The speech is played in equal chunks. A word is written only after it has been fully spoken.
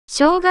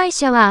障害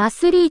者はア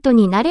スリート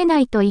になれな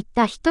いと言っ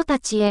た人た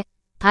ちへ、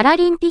パラ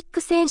リンピック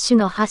選手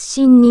の発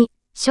信に、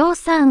称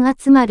賛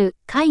集まる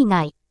海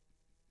外。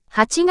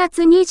8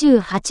月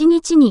28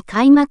日に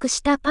開幕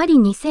したパリ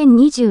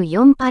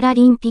2024パラ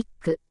リンピッ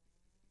ク。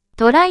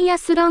トライア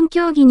スロン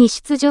競技に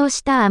出場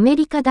したアメ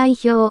リカ代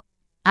表、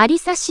アリ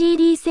サ・シー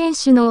リー選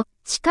手の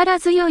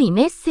力強い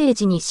メッセー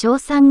ジに称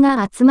賛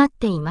が集まっ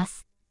ていま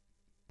す。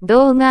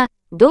銅メ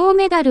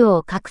ダル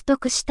を獲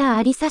得した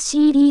アリサ・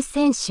シーリー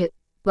選手。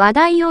話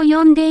題を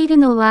呼んでいる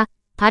のは、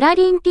パラ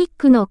リンピッ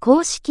クの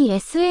公式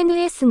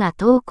SNS が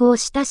投稿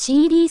した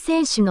シーリー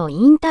選手の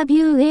インタビ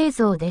ュー映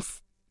像で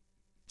す。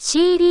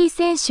シーリー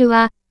選手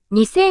は、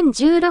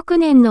2016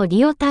年の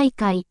リオ大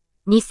会、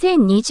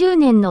2020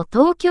年の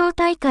東京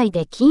大会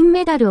で金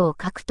メダルを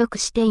獲得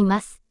してい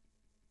ます。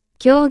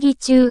競技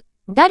中、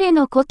誰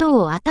のこと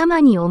を頭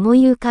に思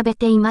い浮かべ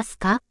ています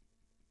か？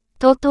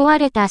と問わ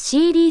れた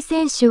シーリー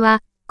選手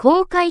は、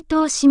こう回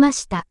答しま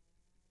した。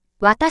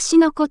私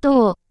のこ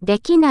とを、で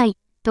きない、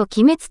と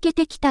決めつけ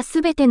てきた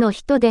すべての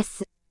人で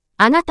す。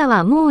あなた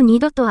はもう二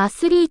度とア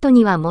スリート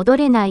には戻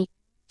れない。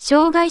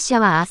障害者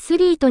はアス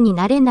リートに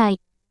なれない。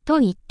と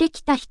言って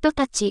きた人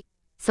たち。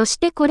そし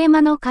てこれ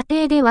まの過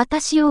程で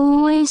私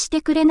を応援し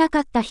てくれなか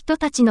った人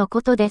たちの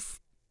ことで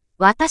す。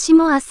私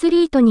もアス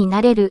リートに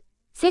なれる。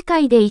世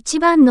界で一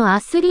番の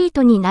アスリー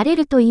トになれ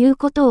るという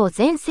ことを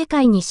全世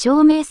界に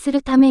証明す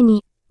るため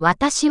に、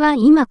私は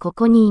今こ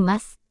こにいま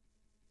す。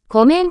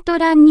コメント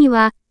欄に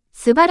は、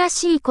素晴ら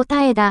しい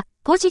答えだ、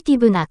ポジティ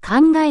ブな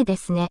考えで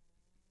すね。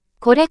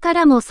これか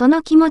らもそ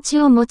の気持ち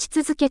を持ち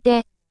続け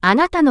て、あ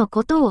なたの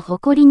ことを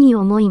誇りに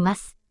思いま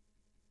す。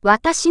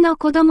私の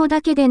子供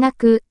だけでな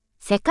く、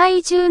世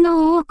界中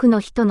の多くの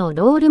人の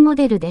ロールモ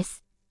デルで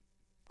す。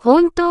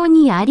本当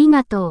にあり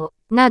がと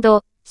う、な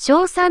ど、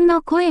称賛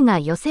の声が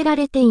寄せら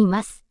れてい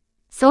ます。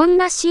そん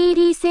なシー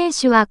リー選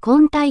手は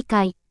今大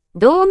会、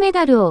銅メ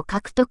ダルを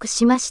獲得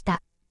しまし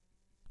た。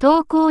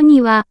投稿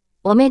には、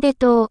おめで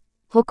とう、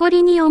誇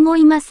りに思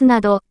います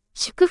など、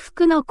祝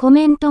福のコ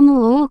メント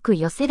も多く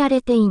寄せら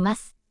れていま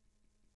す。